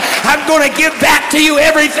moment. I'm going to give back to you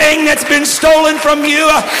everything that's been stolen from you,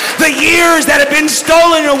 the years that have been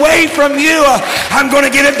stolen away from you. I'm going to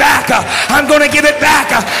give it back. I'm going to give it back.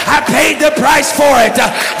 I paid the price for it.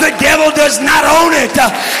 The devil does not own it.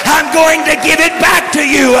 I'm going to give it back to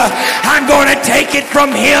you. I'm going to take it from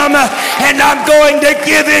him, and I'm going to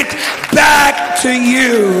give it back to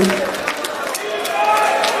you.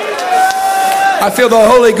 I feel the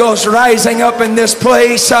Holy Ghost rising up in this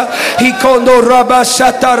place.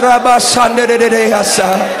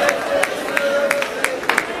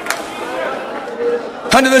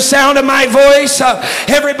 Under the sound of my voice,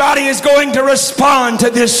 everybody is going to respond to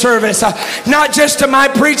this service. Not just to my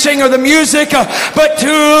preaching or the music, but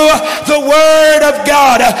to the Word of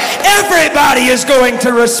God. Everybody is going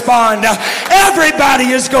to respond. Everybody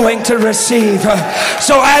is going to receive.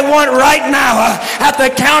 So I want right now, at the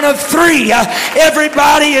count of 3,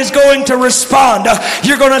 everybody is going to respond.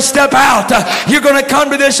 You're going to step out. You're going to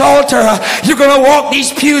come to this altar. You're going to walk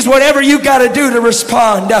these pews, whatever you got to do to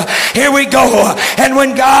respond. Here we go. And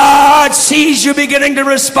when God sees you beginning to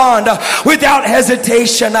respond without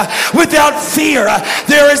hesitation, without fear,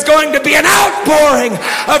 there is going to be an outpouring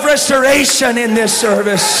of restoration in this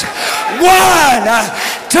service. 1,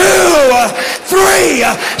 2, 3.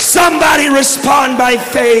 Somebody respond by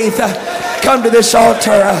faith. Come to this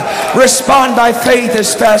altar. Respond by faith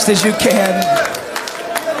as fast as you can.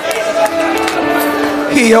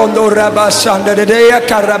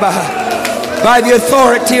 By the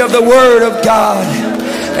authority of the Word of God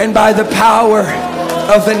and by the power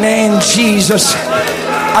of the name Jesus,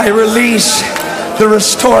 I release the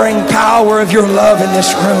restoring power of your love in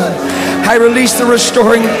this room. I release the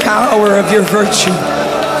restoring power of your virtue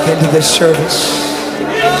into this service.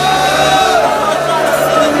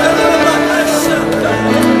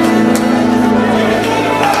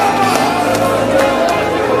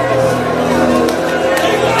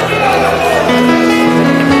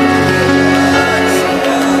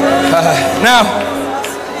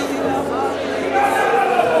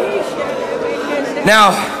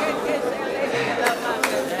 Now,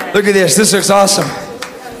 look at this. This looks awesome.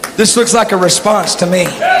 This looks like a response to me.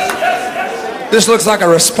 This looks like a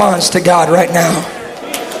response to God right now.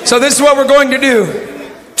 So this is what we're going to do.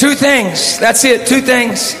 2 things. That's it. 2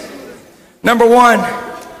 things. Number 1,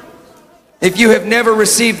 if you have never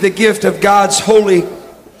received the gift of God's Holy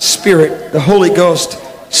Spirit, the Holy Ghost,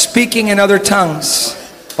 speaking in other tongues,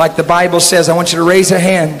 like the Bible says, I want you to raise a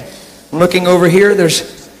hand. I'm looking over here.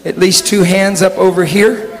 There's at least 2 hands up over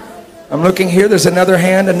here. I'm looking here. There's another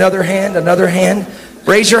hand, another hand, another hand.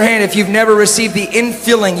 Raise your hand if you've never received the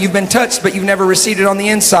infilling. You've been touched, but you've never received it on the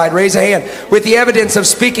inside. Raise a hand. With the evidence of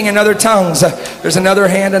speaking in other tongues. There's another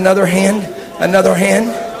hand, another hand, another hand.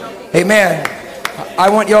 Amen. I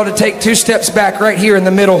want y'all to take 2 steps back right here in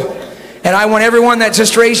the middle. And I want everyone that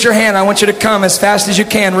just raised your hand, I want you to come as fast as you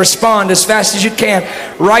can. Respond as fast as you can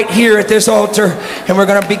right here at this altar. And we're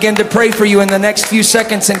going to begin to pray for you in the next few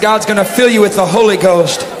seconds. And God's going to fill you with the Holy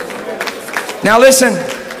Ghost. Now listen,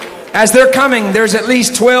 as they're coming, there's at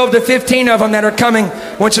least 12 to 15 of them that are coming.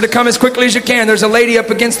 I want you to come as quickly as you can. There's a lady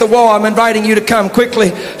up against the wall. I'm inviting you to come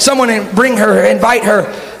quickly. Someone bring her, invite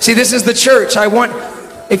her. See, this is the church.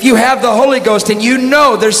 If you have the Holy Ghost and you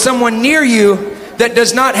know there's someone near you that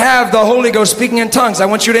does not have the Holy Ghost speaking in tongues, I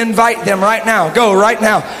want you to invite them right now. Go right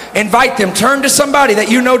now. Invite them. Turn to somebody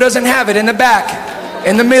that you know doesn't have it in the back,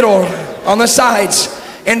 in the middle, on the sides.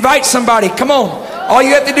 Invite somebody. Come on. All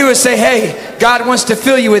you have to do is say, hey, God wants to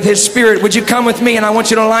fill you with His Spirit. Would you come with me? And I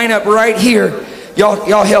want you to line up right here.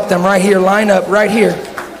 Y'all help them right here. Line up right here.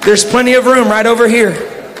 There's plenty of room right over here.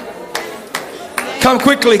 Come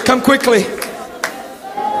quickly. Come quickly.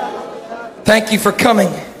 Thank you for coming.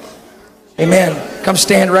 Amen. Come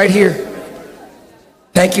stand right here.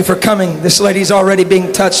 Thank you for coming. This lady's already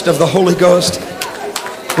being touched of the Holy Ghost.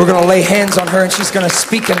 We're going to lay hands on her and she's going to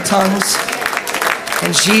speak in tongues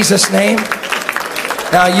in Jesus' name.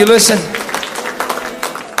 Now you listen.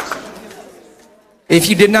 If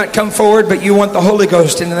you did not come forward but you want the Holy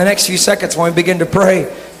Ghost, in the next few seconds when we begin to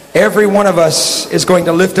pray, every one of us is going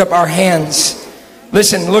to lift up our hands.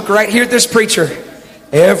 Listen, look right here at this preacher.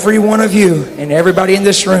 Every one of you and everybody in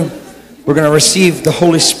this room, we're going to receive the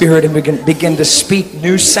Holy Spirit and begin to speak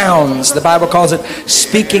new sounds. The Bible calls it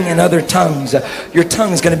speaking in other tongues. Your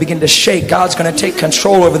tongue is going to begin to shake. God's going to take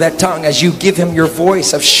control over that tongue as you give Him your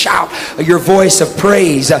voice of shout, your voice of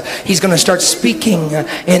praise. He's going to start speaking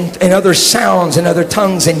in other sounds and other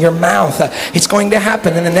tongues in your mouth. It's going to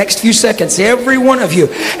happen in the next few seconds. Every one of you.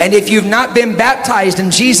 And if you've not been baptized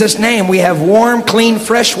in Jesus' name, we have warm, clean,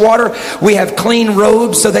 fresh water. We have clean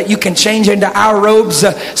robes so that you can change into our robes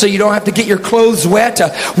so you don't have to get your clothes wet.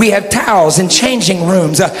 We have towels and changing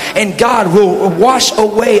rooms, and God will wash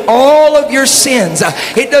away all of your sins.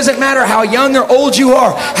 It doesn't matter how young or old you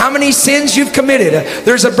are, how many sins you've committed.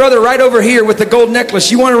 There's a brother right over here with the gold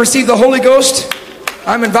necklace. You want to receive the Holy Ghost?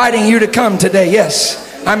 I'm inviting you to come today.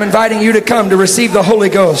 Yes, I'm inviting you to come to receive the Holy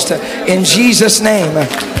Ghost in Jesus' name.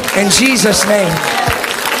 In Jesus' name.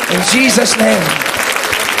 In Jesus' name.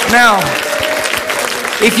 Now,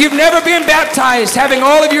 if you've never been baptized, having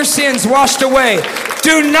all of your sins washed away,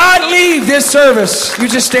 do not leave this service. You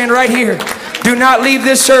just stand right here. Do not leave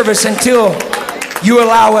this service until you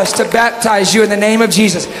allow us to baptize you in the name of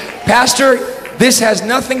Jesus. Pastor, this has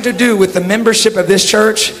nothing to do with the membership of this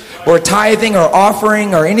church or tithing or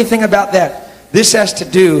offering or anything about that. This has to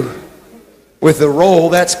do with the roll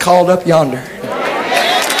that's called up yonder.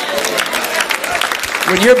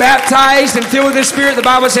 When you're baptized and filled with the Spirit, the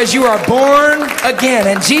Bible says you are born again.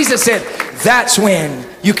 And Jesus said, that's when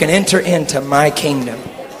you can enter into my kingdom.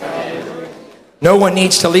 No one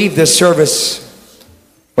needs to leave this service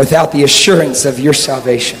without the assurance of your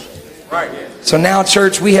salvation. So now,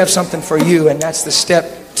 church, we have something for you, and that's the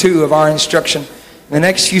step 2 of our instruction. In the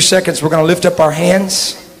next few seconds, we're going to lift up our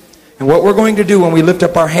hands. And what we're going to do when we lift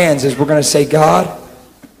up our hands is we're going to say, God,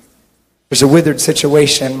 there's a withered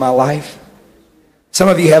situation in my life. Some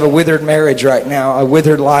of you have a withered marriage right now, a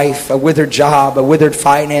withered life, a withered job, a withered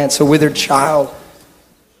finance, a withered child.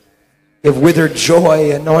 You have withered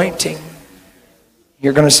joy, anointing.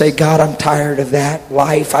 You're going to say, God, I'm tired of that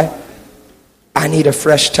life. I need a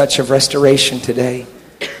fresh touch of restoration today.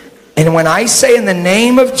 And when I say in the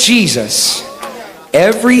name of Jesus,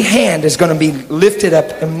 every hand is going to be lifted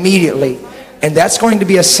up immediately. And that's going to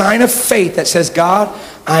be a sign of faith that says, God,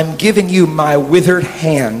 I'm giving you my withered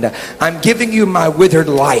hand. I'm giving you my withered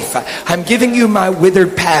life. I'm giving you my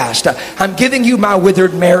withered past. I'm giving you my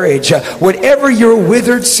withered marriage. Whatever your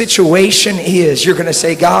withered situation is, you're going to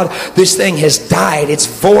say, God, this thing has died. It's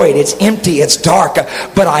void. It's empty. It's dark.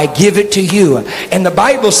 But I give it to you. And the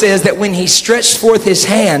Bible says that when He stretched forth His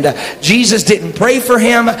hand, Jesus didn't pray for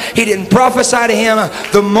him. He didn't prophesy to him.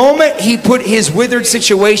 The moment He put his withered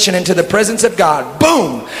situation into the presence of God,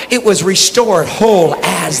 boom, it was restored whole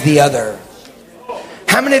as the other.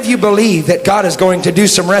 How many of you believe that God is going to do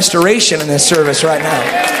some restoration in this service right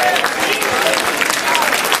now?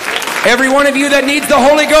 Every one of you that needs the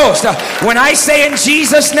Holy Ghost, when I say in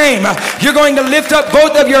Jesus' name, you're going to lift up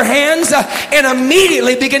both of your hands and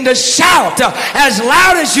immediately begin to shout as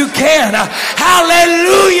loud as you can.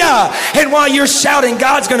 Hallelujah! And while you're shouting,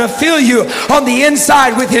 God's going to fill you on the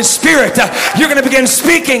inside with His Spirit. You're going to begin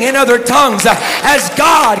speaking in other tongues as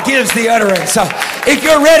God gives the utterance. If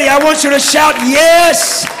you're ready, I want you to shout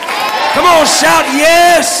yes. Come on, shout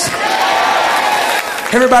yes.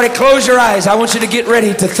 Everybody close your eyes. I want you to get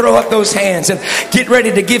ready to throw up those hands and get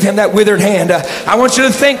ready to give Him that withered hand. I want you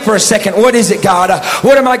to think for a second. What is it, God?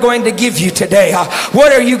 What am I going to give you today?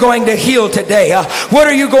 What are you going to heal today? What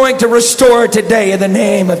are you going to restore today in the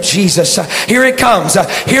name of Jesus? Here it comes.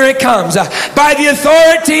 Here it comes. By the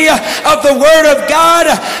authority of the Word of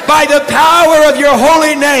God, by the power of your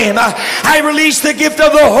holy name, I release the gift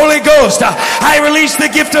of the Holy Ghost. I release the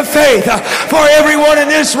gift of faith for everyone in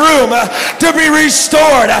this room to be restored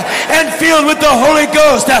and filled with the Holy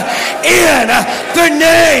Ghost in the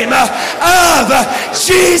name of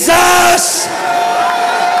Jesus.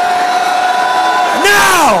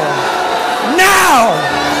 Now, now,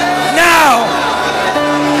 now,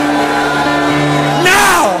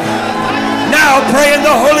 now, now, pray in the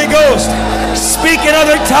Holy Ghost. Speak in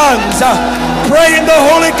other tongues. Pray in the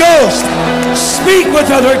Holy Ghost. Speak with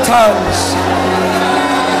other tongues.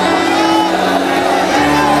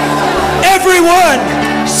 Everyone,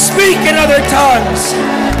 speak in other tongues.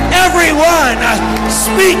 Everyone,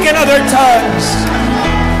 speak in other tongues.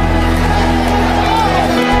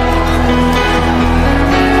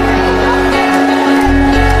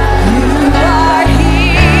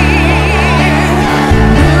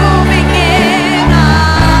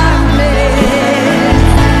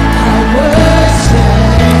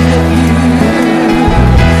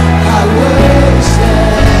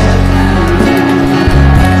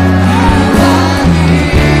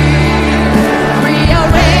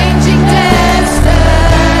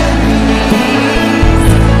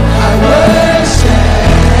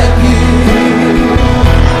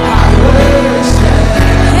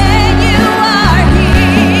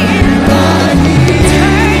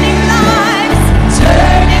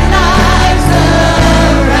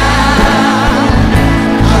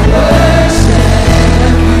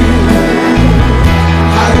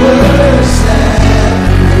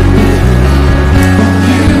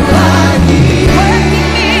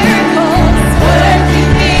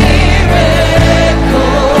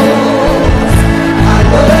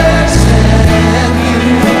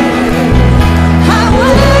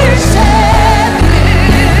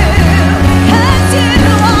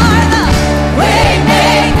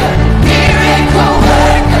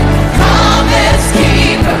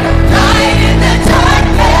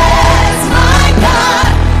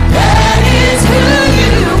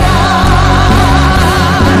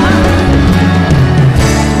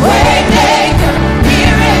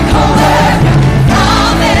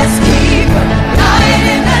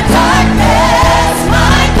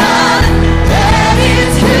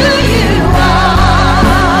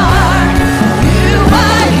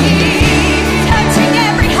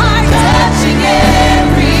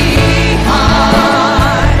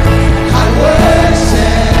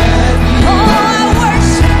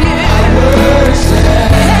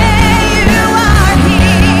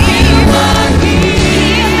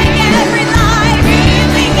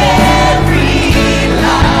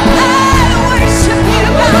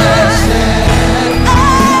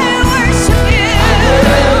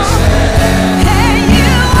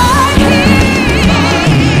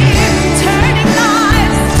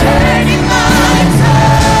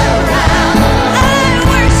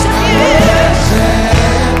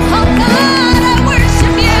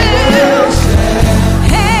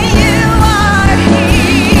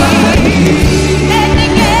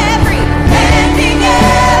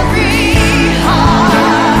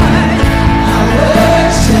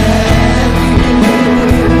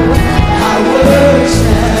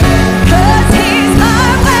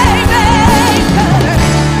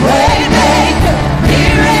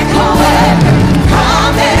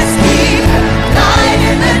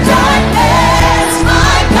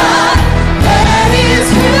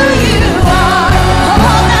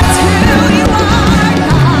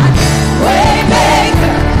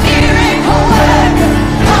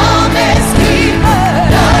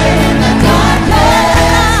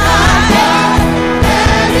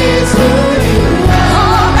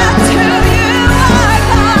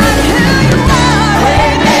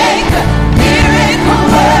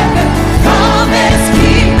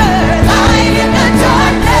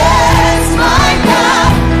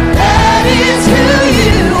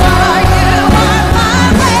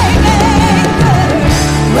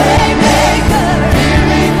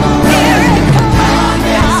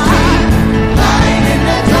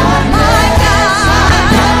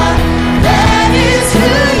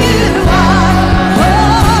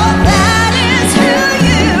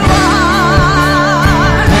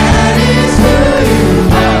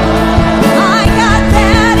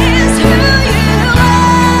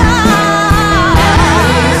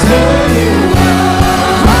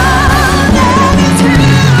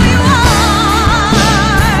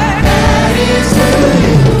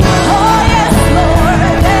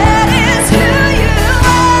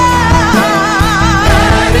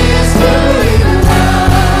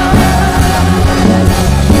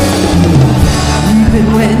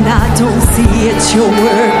 don't see it, you're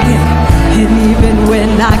working. And even when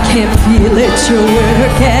I can't feel it, you're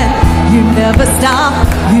working. You never stop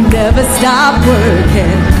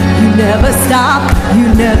working. You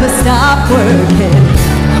never stop working.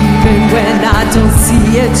 Even when I don't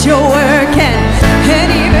see it, you're working.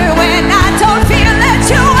 And even when I don't feel it,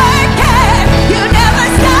 you're working. You never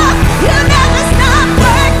stop working. You never stop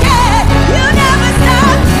working.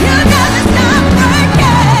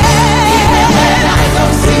 Even when I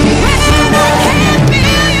don't see it, when I can't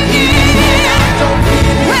feel you,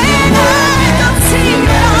 when I don't see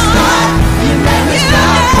you, you never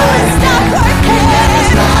stop working.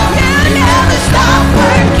 You never stop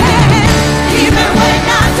working. Even when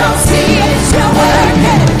I don't see it, you're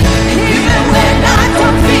working. Even when I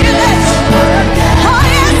don't feel it, you're working. Oh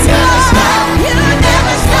yes, you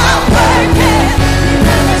never stop working. You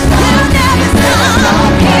never stop.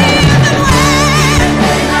 Even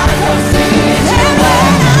when I don't see it, and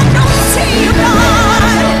when I don't see you,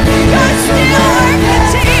 God, you're still working,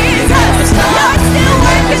 Jesus. You're still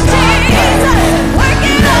working, Jesus.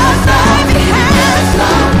 Working on my behalf.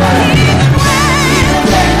 Even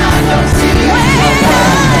when I don't see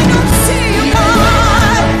you,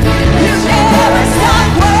 God, you never stop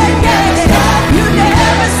working. You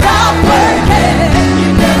never stop working. You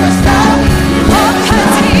never stop. Oh,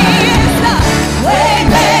 'cause He is the way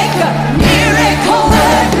maker, miracle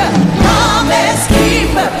worker, promise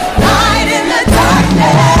keeper, light in the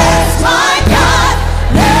darkness. My God,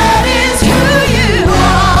 that is who you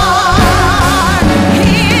are.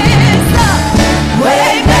 He is the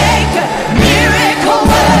way maker, miracle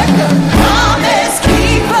worker, promise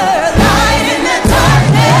keeper, light in the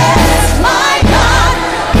darkness. My God,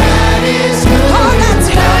 that is who that's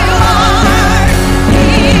who you are. He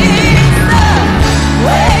is the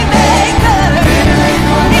way maker,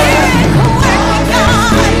 miracle working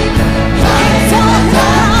God. He's all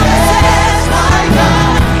promises. My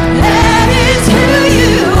God, that is who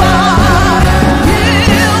you are.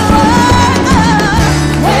 You are the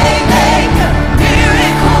way maker,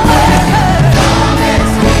 miracle worker,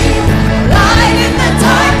 promise keeper, light in the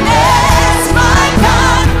darkness. My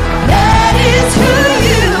God, that is who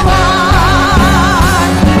you are.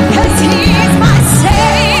 'Cause He's my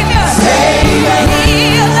Savior,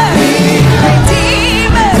 healer,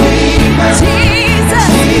 Redeemer,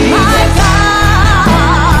 Jesus, my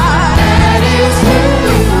God. That is who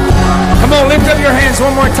you are. Come on, lift up your hands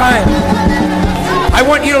one more time. I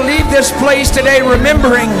want you to leave this place today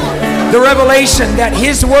remembering the revelation that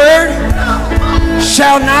His word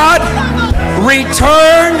shall not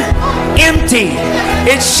return empty.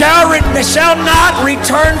 It shall not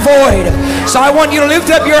return void. So I want you to lift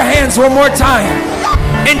up your hands one more time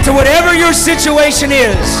into whatever your situation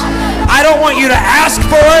is. I don't want you to ask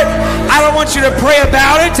for it. I don't want you to pray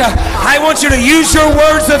about it. I want you to use your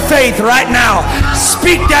words of faith right now.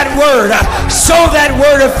 Speak that word. Sow that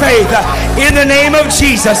word of faith in the name of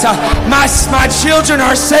Jesus. My children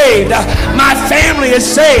are saved. My family is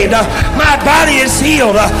saved. My body is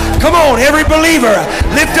healed. Come on, every believer,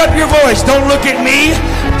 lift up your voice. Don't look at me.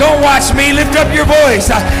 Don't watch me. Lift up your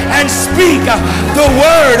voice and speak the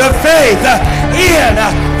word of faith in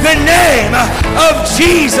the name of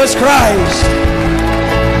Jesus Christ.